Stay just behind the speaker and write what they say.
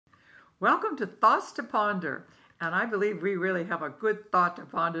Welcome to Thoughts to Ponder. And I believe we really have a good thought to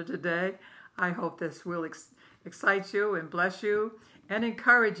ponder today. I hope this will excite you and bless you and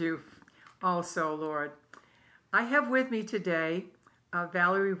encourage you also, Lord. I have with me today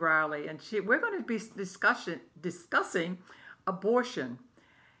Valerie Riley, and we're going to be discussing abortion,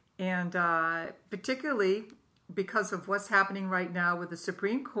 and particularly because of what's happening right now with the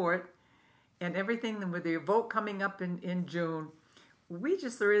Supreme Court and everything with the vote coming up in June. We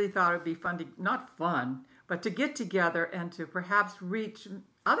just really thought it would be fun to, not fun, but to get together and to perhaps reach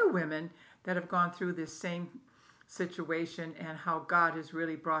other women that have gone through this same situation and how God has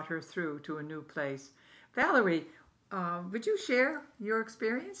really brought her through to a new place. Valerie, would you share your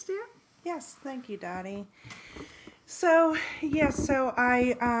experience, dear? Yes, thank you, Dottie. So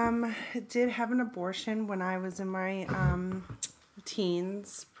I did have an abortion when I was in my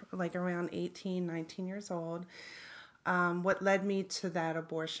teens, like around 18, 19 years old. What led me to that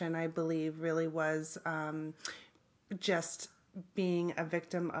abortion, I believe, really was just being a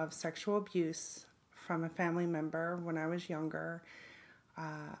victim of sexual abuse from a family member when I was younger.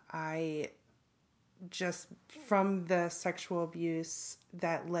 I just, from the sexual abuse,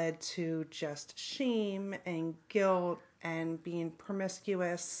 that led to just shame and guilt and being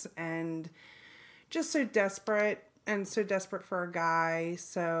promiscuous and just so desperate for a guy.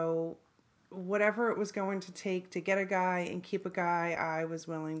 So whatever it was going to take to get a guy and keep a guy, I was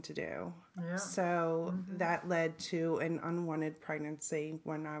willing to do. Yeah. So that led to an unwanted pregnancy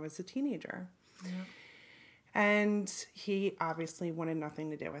when I was a teenager. Yeah. And he obviously wanted nothing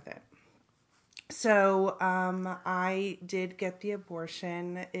to do with it. So I did get the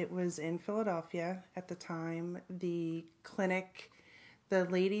abortion. It was in Philadelphia at the time. The clinic, the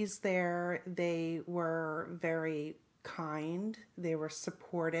ladies there, they were very kind. They were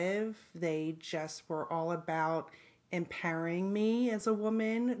supportive. They just were all about empowering me as a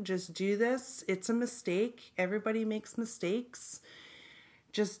woman. Just do this. It's a mistake. Everybody makes mistakes.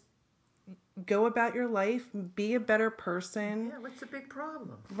 Just go about your life, be a better person. Yeah, what's the big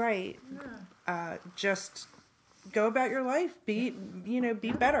problem? Right. Yeah. Just go about your life, be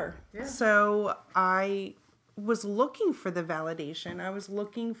better. Yeah. So I was looking for the validation. I was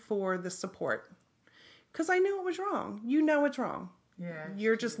looking for the support because I knew it was wrong. You know it's wrong. Yeah.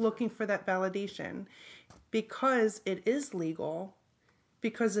 You're just looking for that validation because it is legal,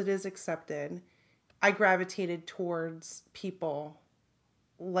 because it is accepted. I gravitated towards people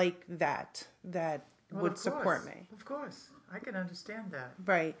like that would support me. Of course. I can understand that.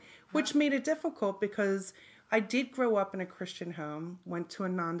 Right. Which made it difficult because I did grow up in a Christian home, went to a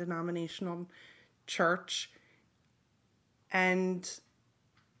non-denominational church, and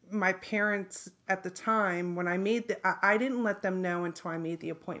my parents at the time, when I didn't let them know until I made the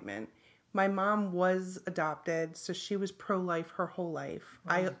appointment. My mom was adopted, so she was pro-life her whole life.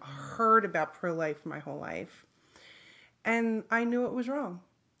 I heard about pro-life my whole life. And I knew it was wrong.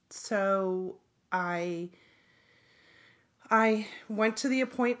 So I went to the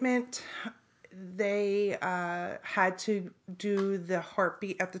appointment. They had to do the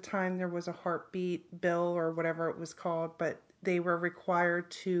heartbeat. At the time, there was a heartbeat bill or whatever it was called, but they were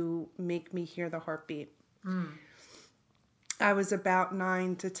required to make me hear the heartbeat. I was about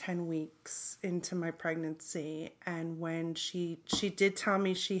 9 to 10 weeks into my pregnancy, and when she did tell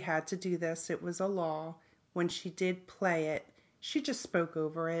me she had to do this, it was a law. When she did play it, she just spoke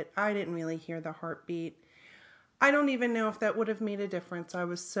over it. I didn't really hear the heartbeat. I don't even know if that would have made a difference. I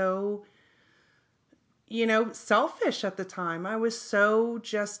was so, selfish at the time. I was so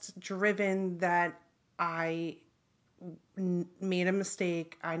just driven that I made a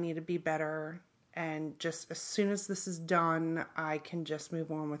mistake. I need to be better. And just as soon as this is done, I can just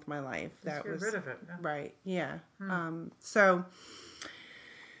move on with my life. Just get rid of it. Yeah. Right. Yeah. So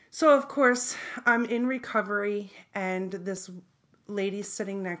of course I'm in recovery, and this lady's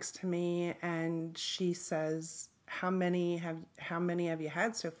sitting next to me, and she says, how many have you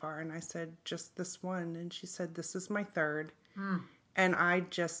had so far? And I said, just this one. And she said, this is my third. And I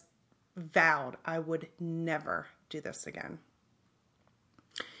just vowed I would never do this again.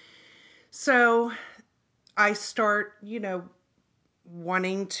 So I start,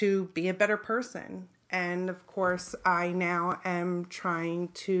 wanting to be a better person. And of course, I now am trying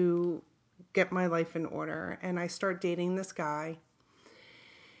to get my life in order. And I start dating this guy.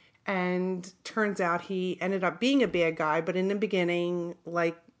 And turns out he ended up being a bad guy. But in the beginning,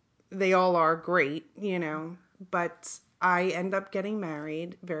 like they all are, great, But I end up getting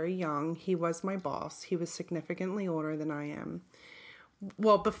married very young. He was my boss. He was significantly older than I am.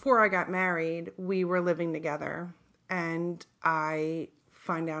 Well, before I got married, we were living together. And I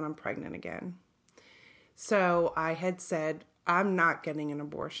find out I'm pregnant again. So I had said, I'm not getting an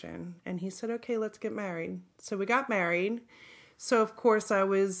abortion. And he said, okay, let's get married. So we got married. So of course I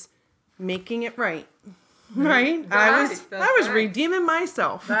was making it right. Right? I was right. redeeming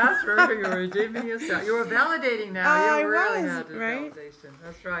myself. That's right. You were redeeming yourself. You were validating now. You really had the right? validation.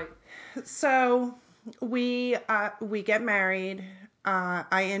 That's right. So we get married.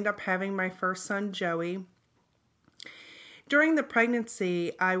 I end up having my first son, Joey. During the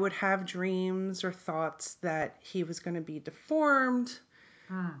pregnancy, I would have dreams or thoughts that he was going to be deformed.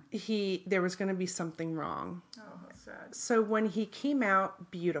 There was going to be something wrong. Oh, that's sad. So when he came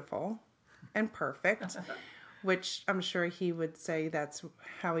out beautiful and perfect, which I'm sure he would say that's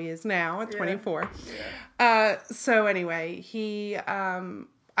how he is now at 24. Yeah. So anyway,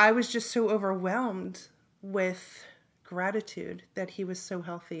 I was just so overwhelmed with gratitude that he was so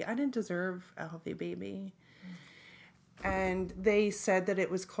healthy. I didn't deserve a healthy baby. And they said that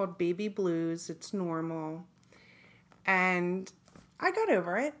it was called baby blues. It's normal. And I got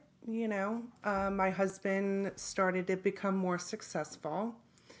over it, you know. My husband started to become more successful.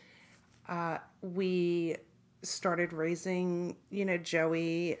 We started raising, you know,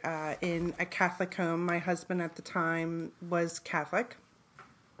 Joey in a Catholic home. My husband at the time was Catholic.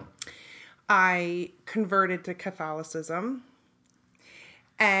 I converted to Catholicism.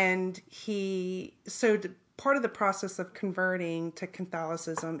 And part of the process of converting to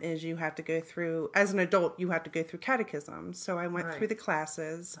Catholicism is you have to go through, as an adult, you have to go through catechism. So I went through the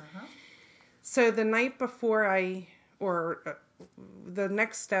classes. So the night before the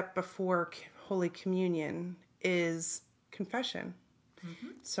next step before Holy Communion is confession.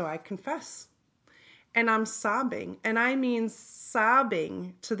 So I confess. And I'm sobbing. And I mean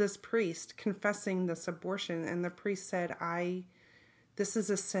sobbing to this priest, confessing this abortion. And the priest said, this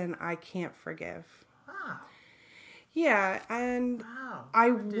is a sin I can't forgive. Wow. Yeah, and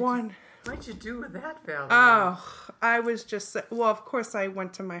Wow. What did you do with that, Valerie? Oh, I was just, well, of course I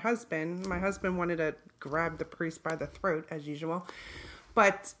went to my husband. My husband wanted to grab the priest by the throat, as usual.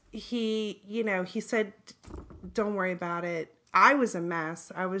 But he said, don't worry about it. I was a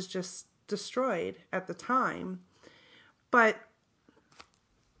mess. I was just destroyed at the time. But,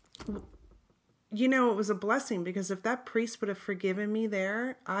 you know, it was a blessing, because if that priest would have forgiven me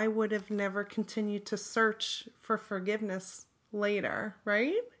there, I would have never continued to search for forgiveness later,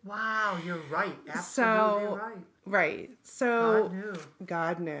 right? Wow, you're right. Absolutely right. Right. So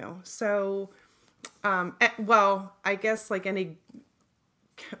God knew. So, well, I guess like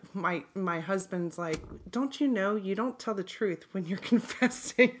my husband's like, don't you know you don't tell the truth when you're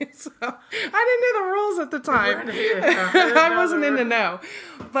confessing? So I didn't know the rules at the time. I wasn't in the know.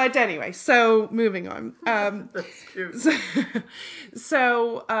 But anyway, so moving on. That's cute.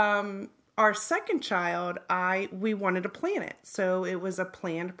 So our second child, we wanted to plan it. So it was a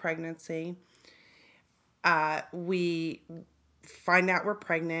planned pregnancy. We find out we're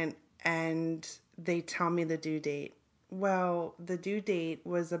pregnant and they tell me the due date. Well, the due date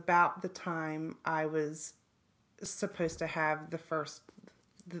was about the time I was supposed to have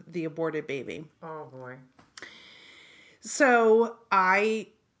the aborted baby. Oh boy. So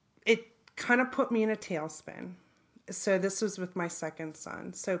it kind of put me in a tailspin. So this was with my second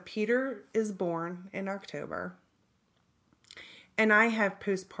son. So Peter is born in October. And I have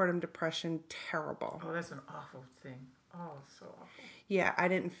postpartum depression, terrible. Oh, that's an awful thing. Oh, so awful. Yeah, I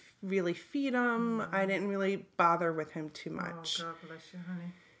didn't really feed him. I didn't really bother with him too much. Oh, God bless you,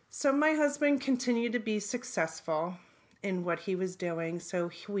 honey. So my husband continued to be successful in what he was doing. So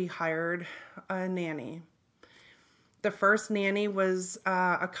we hired a nanny. The first nanny was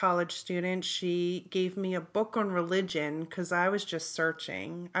a college student. She gave me a book on religion because I was just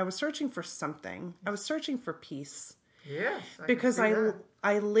searching. I was searching for something. I was searching for peace. Yes. Because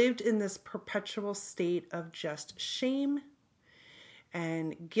I lived in this perpetual state of just shame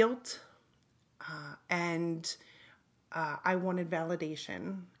and guilt, and I wanted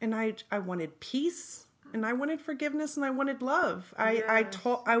validation, and I wanted peace, and I wanted forgiveness, and I wanted love.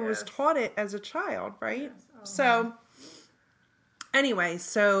 I was taught it as a child, right? Yes. Oh, so anyway,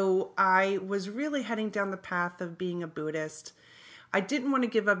 so I was really heading down the path of being a Buddhist. I didn't want to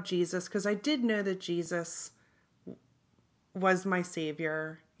give up Jesus because I did know that Jesus was my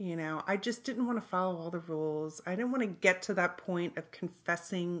savior. You know, I just didn't want to follow all the rules. I didn't want to get to that point of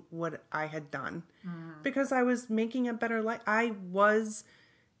confessing what I had done because I was making a better life. I was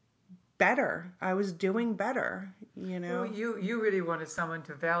better. I was doing better, you know. Well, you really wanted someone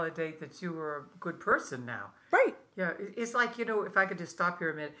to validate that you were a good person now. Right. Yeah, it's like, you know, if I could just stop here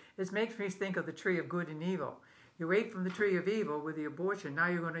a minute, it makes me think of the tree of good and evil. You ate from the tree of evil with the abortion. Now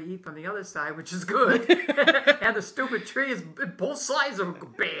you're going to eat from the other side, which is good. And the stupid tree is both sides are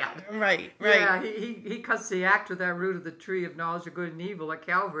bad. Right. Yeah, he cuts the act with that root of the tree of knowledge of good and evil at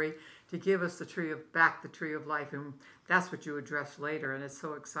Calvary to give us the tree of life, and that's what you address later, and it's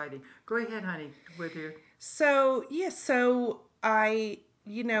so exciting. Go ahead, honey, with your. So I,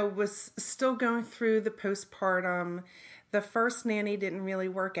 was still going through the postpartum. The first nanny didn't really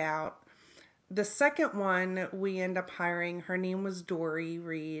work out. The second one we end up hiring, her name was Dory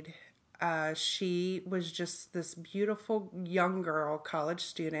Reed. She was just this beautiful young girl, college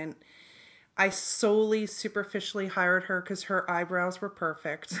student. I solely superficially hired her because her eyebrows were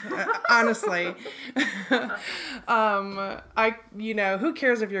perfect. Honestly. Who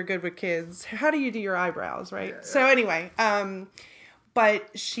cares if you're good with kids? How do you do your eyebrows, right? Yeah. So anyway,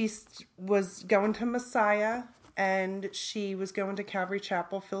 but she was going to Messiah, and she was going to Calvary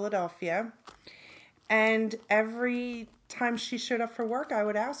Chapel, Philadelphia. And every time she showed up for work, I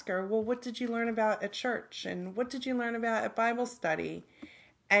would ask her, well, what did you learn about at church? And what did you learn about at Bible study?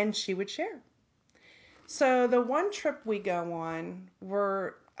 And she would share. So the one trip we go on,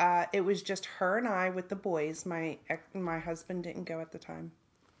 it was just her and I with the boys. My husband didn't go at the time.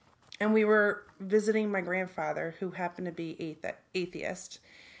 And we were visiting my grandfather, who happened to be atheist.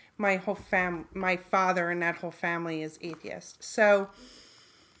 My father and that whole family is atheist. So,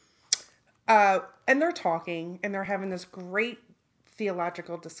 and they're talking, and they're having this great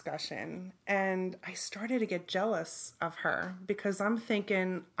theological discussion, and I started to get jealous of her because I'm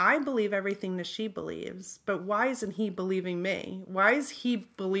thinking, I believe everything that she believes, but why isn't he believing me? Why is he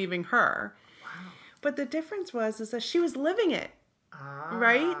believing her? Wow. But the difference is that she was living it,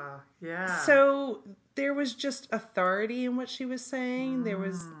 right? Yeah. So there was just authority in what she was saying. There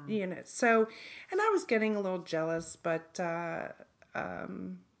was, so, and I was getting a little jealous, but the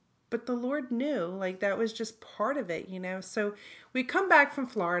Lord knew, like, that was just part of it, So we come back from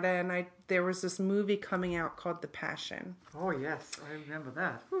Florida, and there was this movie coming out called The Passion. Oh, yes. I remember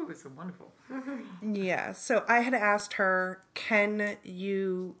that. Ooh, it's wonderful. Yeah. So I had asked her, can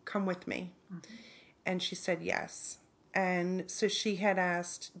you come with me? Mm-hmm. And she said yes. And so she had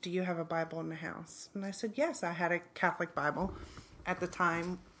asked, do you have a Bible in the house? And I said, yes, I had a Catholic Bible at the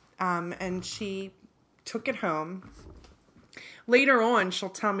time. And she took it home. Later on, she'll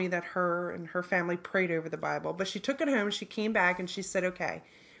tell me that her and her family prayed over the Bible. But she took it home, she came back, and she said, okay,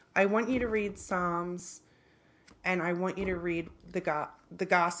 I want you to read Psalms, and I want you to read the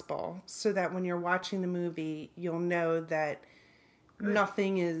gospel, so that when you're watching the movie, you'll know that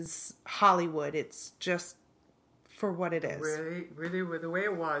nothing is Hollywood. It's just for what it is. Really, the way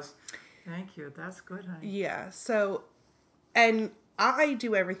it was. Thank you. That's good, honey. Yeah. So, and I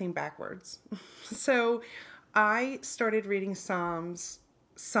do everything backwards. So I started reading Psalm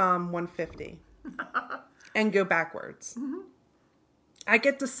 150 and go backwards. Mm-hmm. I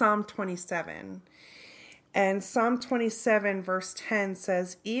get to Psalm 27, and Psalm 27 verse 10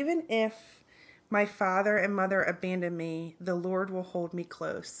 says, even if my father and mother abandon me, the Lord will hold me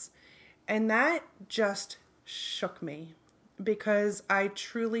close. And that just shook me, because I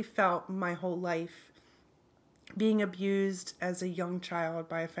truly felt my whole life being abused as a young child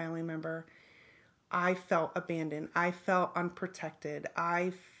by a family member. I felt abandoned. I felt unprotected.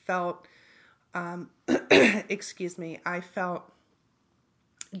 I felt, I felt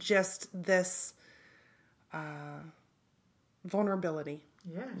just this vulnerability.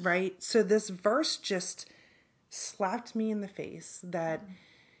 Yes. Right? So this verse just slapped me in the face that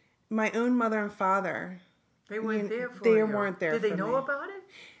my own mother and father, they weren't there for you. They weren't there for me. Did they know about it?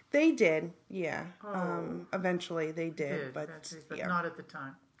 They did, yeah. Eventually they did, but yeah. Not at the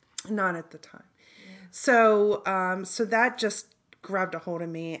time. Not at the time. Yeah. So, so that just grabbed a hold of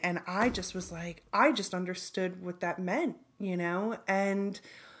me, and I just was like, I just understood what that meant, and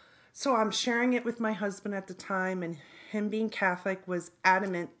so I'm sharing it with my husband at the time, and him being Catholic was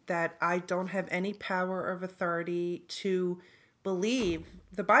adamant that I don't have any power of authority to believe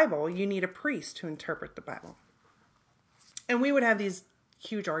the Bible. You need a priest to interpret the Bible. And we would have these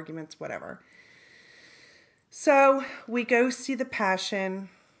huge arguments, whatever. So we go see The Passion.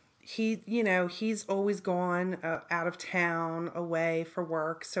 He's always gone out of town, away for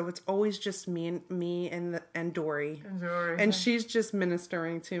work. So it's always just me and Dory. And she's just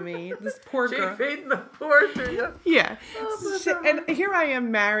ministering to me. This poor girl. She's feeding the poor to you. Yeah. And here I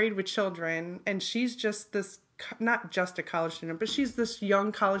am married with children, and she's just this, not just a college student, but she's this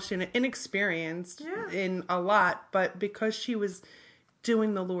young college student, inexperienced in a lot. But because she was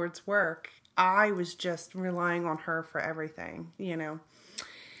doing the Lord's work, I was just relying on her for everything,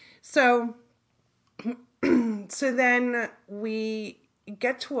 So then we,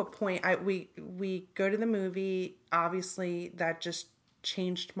 get to a point. We go to the movie. Obviously, that just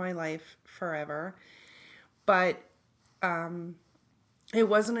changed my life forever. But it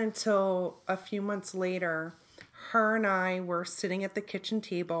wasn't until a few months later, her and I were sitting at the kitchen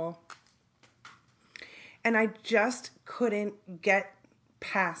table, and I just couldn't get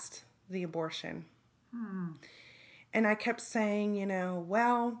past the abortion. And I kept saying,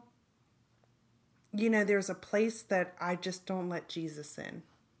 well, there's a place that I just don't let Jesus in,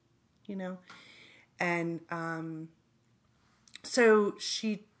 And so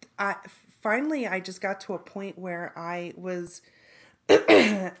finally, I just got to a point where I was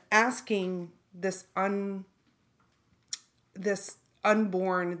asking this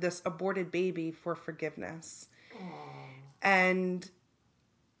aborted baby for forgiveness. Aww. And,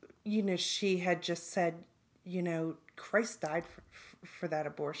 she had just said, Christ died for that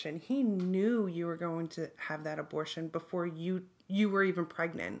abortion. He knew you were going to have that abortion before you were even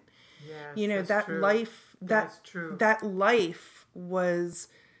pregnant. Yes, that true. life, that's true. That life was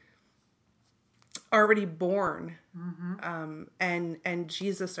already born. And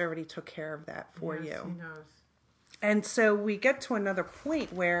Jesus already took care of that for you. He knows. And so we get to another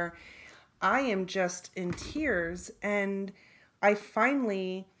point where I am just in tears, and I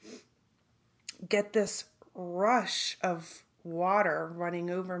finally get this rush of water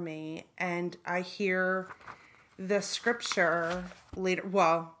running over me, and I hear the scripture later.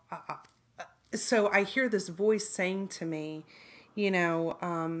 Well, so I hear this voice saying to me,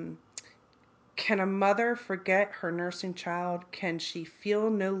 can a mother forget her nursing child? Can she feel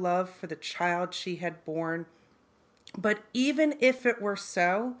no love for the child she had born? But even if it were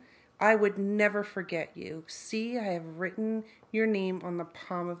so, I would never forget you. See, I have written your name on the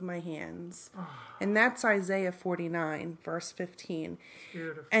palm of my hands. Oh. And that's Isaiah 49, verse 15.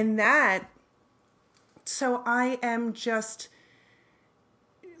 Beautiful. And so I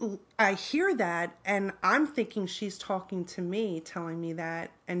hear that, and I'm thinking she's talking to me, telling me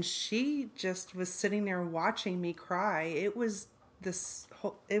that. And she just was sitting there watching me cry. It was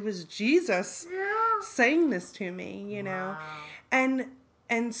Jesus saying this to me, Wow.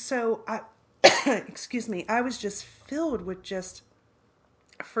 And so I, excuse me, I was just filled with just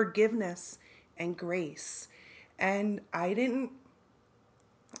forgiveness and grace. And I didn't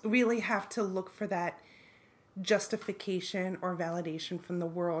really have to look for that justification or validation from the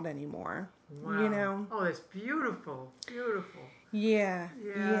world anymore. Wow. Oh, that's beautiful. Beautiful. Yeah.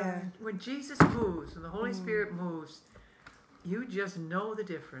 When Jesus moves, when the Holy Spirit moves, you just know the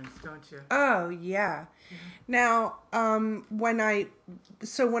difference, don't you? Oh, yeah. Now, when I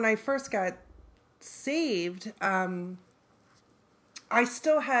first got saved, I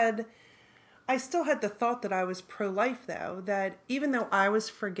still had the thought that I was pro-life, though, that even though I was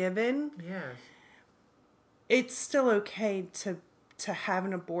forgiven, yes, it's still okay to have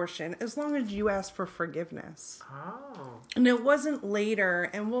an abortion as long as you ask for forgiveness. Oh. And it wasn't later,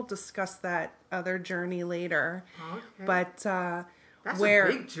 and we'll discuss that other journey later. Okay. But that's where,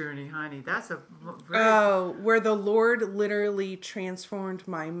 a big journey, honey. That's a where the Lord literally transformed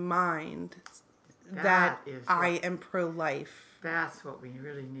my mind that I am pro-life. That's what we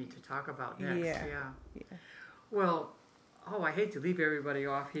really need to talk about next. Yeah. Well, I hate to leave everybody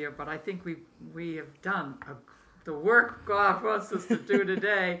off here, but I think we have done the work God wants us to do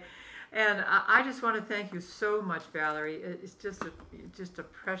today. And I just want to thank you so much, Valerie. It's just a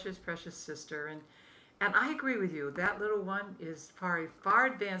precious, precious sister. And I agree with you. That little one is far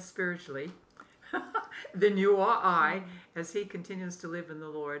advanced spiritually than you or I, as he continues to live in the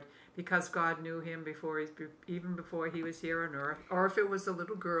Lord, because God knew him even before he was here on earth. Or if it was a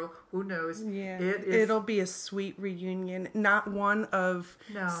little girl, who knows? Yeah, it'll be a sweet reunion, not one of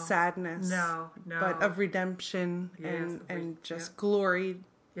sadness, no, but of redemption and just glory.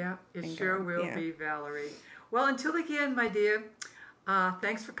 Yeah, it sure will be, Valerie. Well, until again, my dear,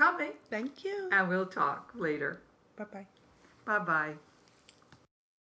 thanks for coming. Thank you. And we'll talk later. Bye-bye. Bye-bye.